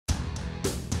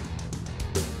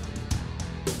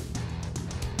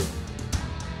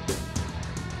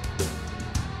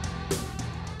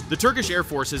The Turkish Air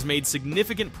Force has made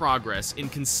significant progress in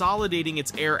consolidating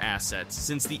its air assets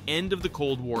since the end of the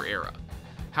Cold War era.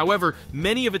 However,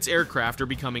 many of its aircraft are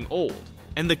becoming old,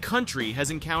 and the country has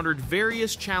encountered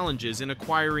various challenges in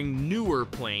acquiring newer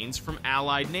planes from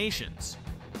allied nations.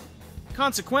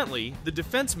 Consequently, the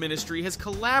Defense Ministry has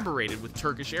collaborated with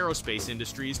Turkish Aerospace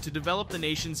Industries to develop the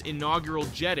nation's inaugural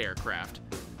jet aircraft,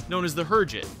 known as the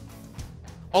Hurjet.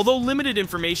 Although limited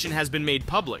information has been made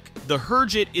public, the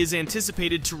Hurjet is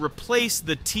anticipated to replace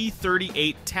the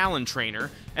T-38 Talon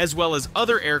trainer, as well as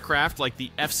other aircraft like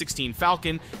the F-16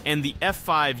 Falcon and the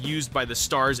F-5 used by the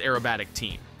Stars aerobatic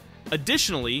team.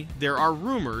 Additionally, there are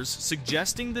rumors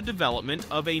suggesting the development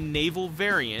of a naval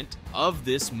variant of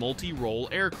this multi-role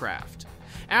aircraft.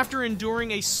 After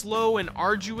enduring a slow and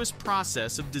arduous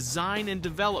process of design and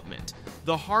development,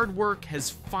 the hard work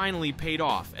has finally paid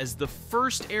off as the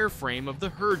first airframe of the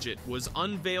Hurjet was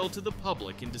unveiled to the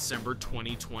public in December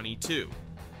 2022.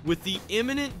 With the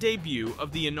imminent debut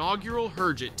of the inaugural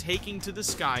Hurjet taking to the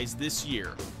skies this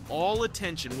year, all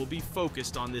attention will be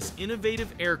focused on this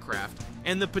innovative aircraft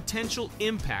and the potential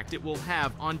impact it will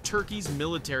have on Turkey's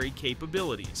military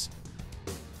capabilities.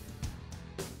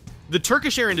 The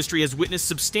Turkish air industry has witnessed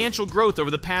substantial growth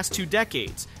over the past 2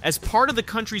 decades as part of the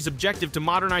country's objective to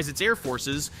modernize its air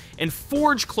forces and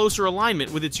forge closer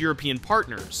alignment with its European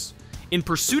partners. In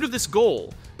pursuit of this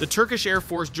goal, the Turkish Air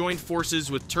Force joined forces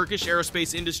with Turkish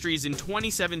Aerospace Industries in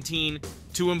 2017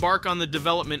 to embark on the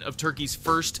development of Turkey's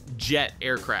first jet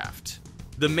aircraft.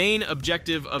 The main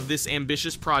objective of this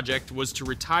ambitious project was to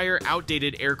retire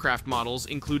outdated aircraft models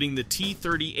including the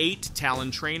T-38 Talon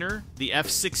trainer, the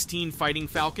F-16 Fighting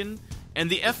Falcon,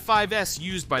 and the F-5S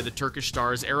used by the Turkish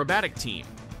Stars aerobatic team.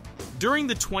 During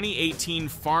the 2018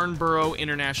 Farnborough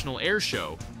International Air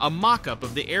Show, a mock-up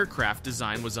of the aircraft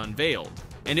design was unveiled,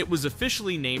 and it was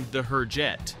officially named the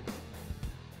Hurjet.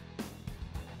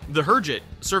 The Hurjet,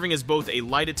 serving as both a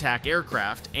light attack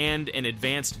aircraft and an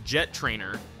advanced jet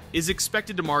trainer, is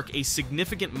expected to mark a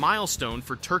significant milestone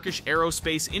for Turkish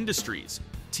Aerospace Industries,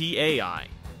 TAI.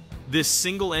 This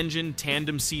single-engine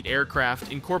tandem-seat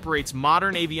aircraft incorporates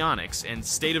modern avionics and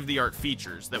state-of-the-art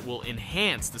features that will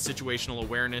enhance the situational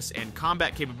awareness and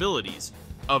combat capabilities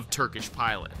of Turkish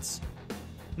pilots.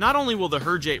 Not only will the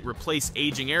Hurjet replace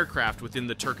aging aircraft within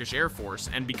the Turkish Air Force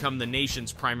and become the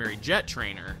nation's primary jet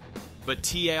trainer, but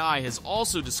TAI has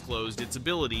also disclosed its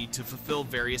ability to fulfill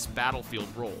various battlefield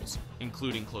roles,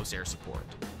 including close air support.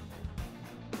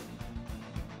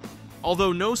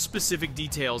 Although no specific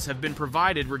details have been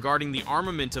provided regarding the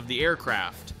armament of the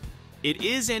aircraft, it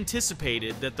is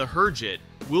anticipated that the Hurjet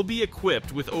will be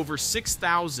equipped with over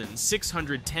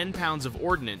 6,610 pounds of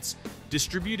ordnance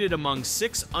distributed among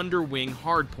 6 underwing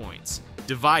hardpoints,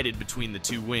 divided between the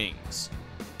 2 wings.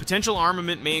 Potential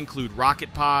armament may include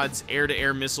rocket pods,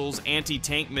 air-to-air missiles,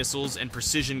 anti-tank missiles, and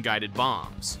precision-guided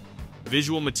bombs.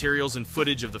 Visual materials and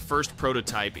footage of the first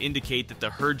prototype indicate that the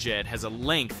Hurjet has a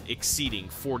length exceeding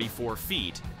 44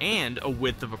 feet and a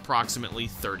width of approximately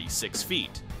 36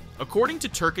 feet. According to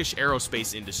Turkish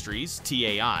Aerospace Industries,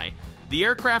 TAI, the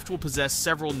aircraft will possess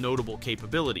several notable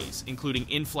capabilities, including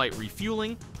in-flight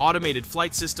refueling, automated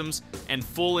flight systems, and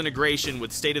full integration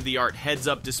with state-of-the-art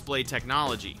heads-up display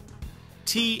technology.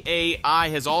 TAI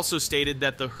has also stated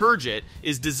that the Hurjet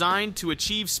is designed to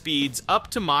achieve speeds up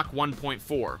to Mach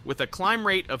 1.4 with a climb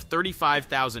rate of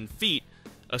 35,000 feet,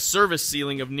 a service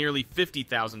ceiling of nearly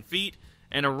 50,000 feet,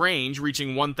 and a range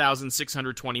reaching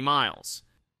 1,620 miles.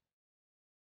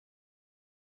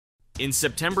 In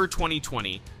September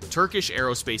 2020, Turkish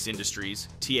Aerospace Industries,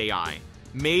 TAI,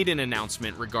 made an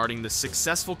announcement regarding the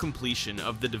successful completion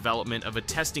of the development of a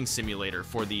testing simulator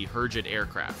for the Hurjet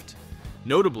aircraft.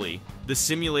 Notably, the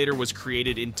simulator was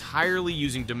created entirely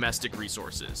using domestic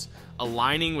resources,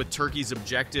 aligning with Turkey's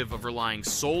objective of relying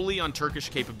solely on Turkish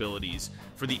capabilities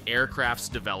for the aircraft's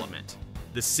development.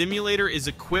 The simulator is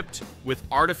equipped with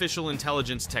artificial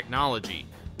intelligence technology,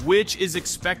 which is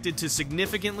expected to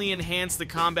significantly enhance the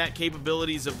combat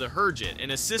capabilities of the Hurjet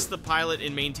and assist the pilot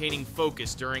in maintaining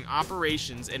focus during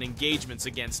operations and engagements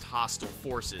against hostile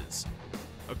forces.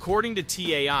 According to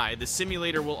TAI, the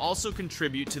simulator will also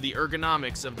contribute to the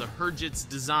ergonomics of the Hurjet's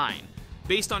design,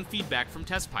 based on feedback from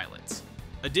test pilots.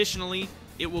 Additionally,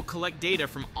 it will collect data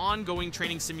from ongoing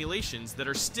training simulations that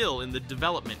are still in the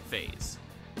development phase.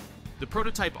 The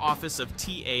prototype office of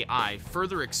TAI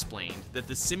further explained that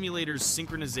the simulator's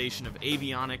synchronization of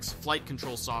avionics, flight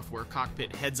control software,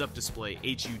 cockpit heads-up display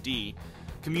 (HUD),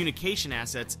 communication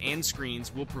assets, and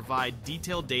screens will provide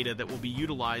detailed data that will be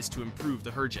utilized to improve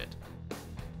the Hurjet.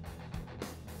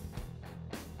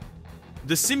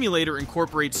 The simulator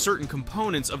incorporates certain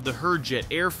components of the Hurjet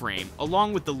airframe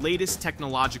along with the latest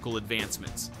technological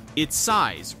advancements, Its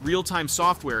size, real-time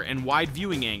software, and wide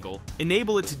viewing angle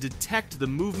enable it to detect the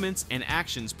movements and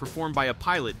actions performed by a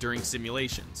pilot during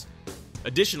simulations.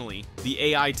 Additionally, the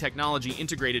AI technology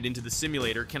integrated into the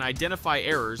simulator can identify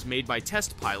errors made by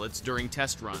test pilots during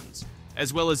test runs,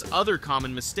 as well as other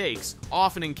common mistakes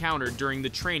often encountered during the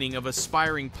training of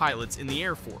aspiring pilots in the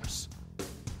Air Force.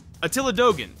 Attila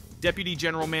Dogan, Deputy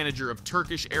General Manager of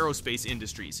Turkish Aerospace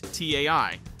Industries,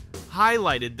 TAI,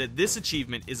 highlighted that this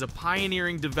achievement is a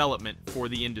pioneering development for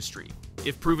the industry.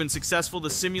 If proven successful, the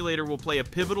simulator will play a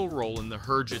pivotal role in the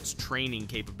Hurjet's training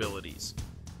capabilities.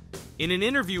 In an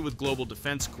interview with Global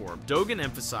Defense Corp, Dogan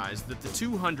emphasized that the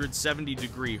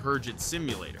 270-degree Hurjet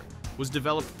simulator was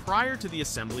developed prior to the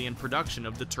assembly and production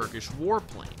of the Turkish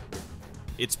warplane.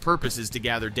 Its purpose is to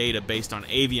gather data based on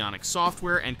avionics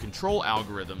software and control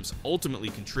algorithms, ultimately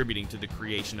contributing to the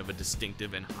creation of a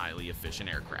distinctive and highly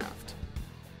efficient aircraft.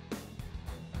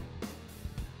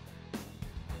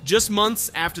 Just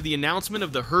months after the announcement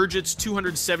of the Hurjet's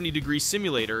 270-degree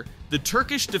simulator, the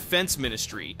Turkish Defense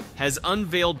Ministry has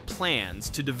unveiled plans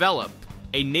to develop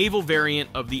a naval variant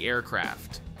of the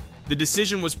aircraft. The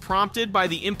decision was prompted by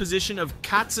the imposition of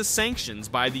CAATSA sanctions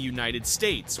by the United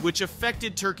States, which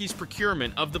affected Turkey's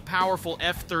procurement of the powerful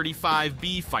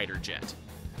F-35B fighter jet.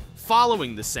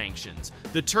 Following the sanctions,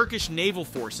 the Turkish naval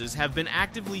forces have been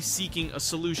actively seeking a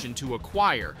solution to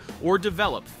acquire or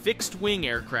develop fixed-wing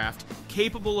aircraft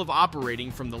capable of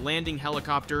operating from the landing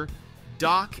helicopter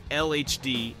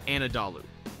LHD Anadolu.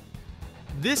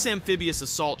 This amphibious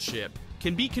assault ship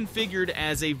can be configured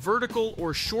as a vertical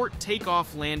or short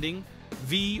takeoff landing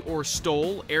V or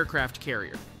STOL aircraft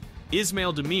carrier.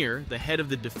 Ismail Demir, the head of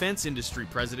the Defense Industry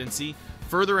Presidency,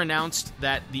 further announced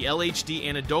that the LHD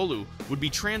Anadolu would be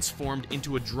transformed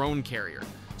into a drone carrier,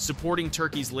 supporting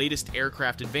Turkey's latest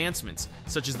aircraft advancements,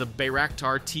 such as the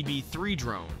Bayraktar TB3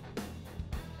 drone.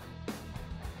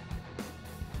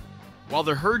 While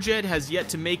the Hurjet has yet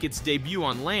to make its debut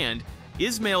on land,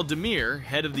 Ismail Demir,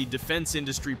 head of the Defense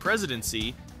Industry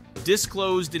Presidency,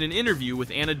 disclosed in an interview with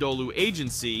Anadolu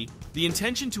Agency the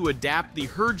intention to adapt the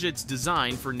Hurjet's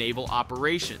design for naval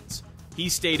operations. He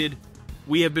stated,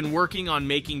 "We have been working on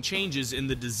making changes in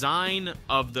the design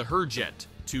of the Hurjet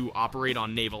to operate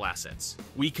on naval assets.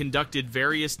 We conducted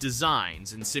various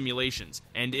designs and simulations,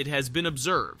 and it has been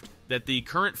observed that the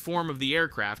current form of the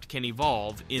aircraft can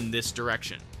evolve in this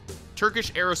direction."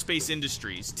 Turkish Aerospace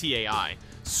Industries, TAI,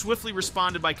 swiftly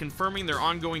responded by confirming their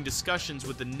ongoing discussions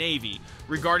with the Navy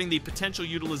regarding the potential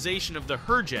utilization of the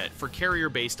Hurjet for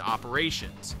carrier-based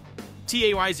operations.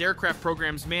 TAI's aircraft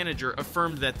programs manager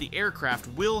affirmed that the aircraft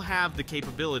will have the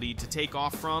capability to take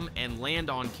off from and land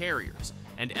on carriers,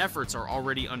 and efforts are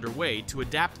already underway to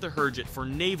adapt the Hurjet for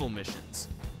naval missions.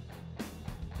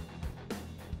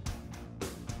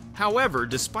 However,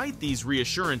 despite these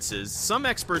reassurances, some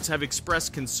experts have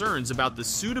expressed concerns about the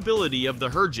suitability of the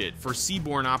Hurjet for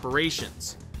seaborne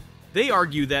operations. They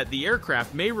argue that the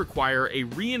aircraft may require a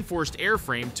reinforced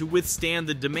airframe to withstand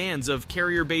the demands of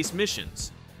carrier-based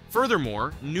missions.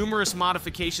 Furthermore, numerous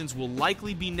modifications will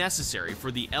likely be necessary for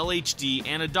the LHD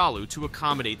Anadolu to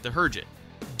accommodate the Hurjet.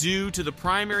 Due to the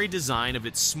primary design of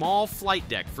its small flight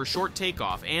deck for short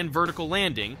takeoff and vertical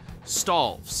landing,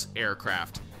 STOLVS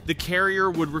aircraft, the carrier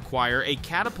would require a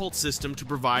catapult system to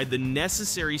provide the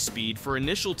necessary speed for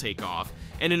initial takeoff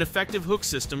and an effective hook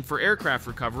system for aircraft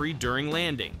recovery during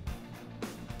landing.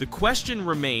 The question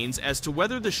remains as to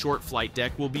whether the short flight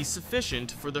deck will be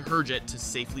sufficient for the Hurjet to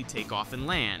safely take off and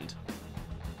land.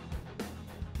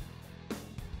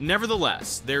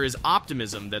 Nevertheless, there is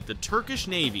optimism that the Turkish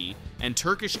Navy and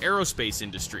Turkish Aerospace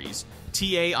Industries,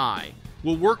 TAI,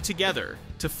 will work together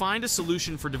to find a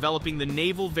solution for developing the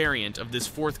naval variant of this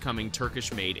forthcoming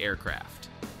Turkish-made aircraft.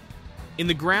 In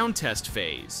the ground test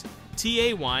phase,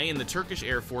 TAI and the Turkish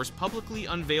Air Force publicly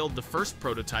unveiled the first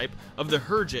prototype of the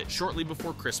Hurjet shortly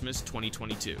before Christmas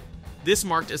 2022. This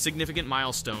marked a significant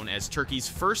milestone as Turkey's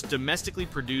first domestically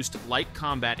produced light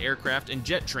combat aircraft and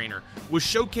jet trainer was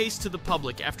showcased to the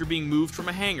public after being moved from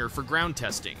a hangar for ground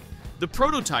testing. The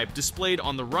prototype displayed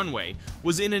on the runway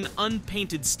was in an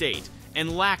unpainted state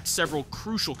and lacked several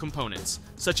crucial components,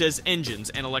 such as engines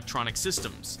and electronic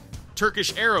systems.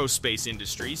 Turkish Aerospace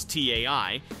Industries,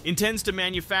 TAI, intends to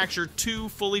manufacture 2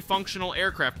 fully functional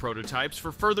aircraft prototypes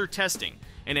for further testing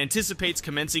and anticipates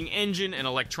commencing engine and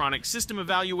electronic system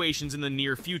evaluations in the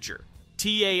near future.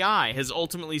 TAI has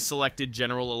ultimately selected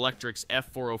General Electric's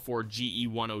F404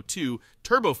 GE102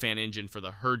 turbofan engine for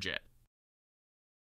the Hurjet.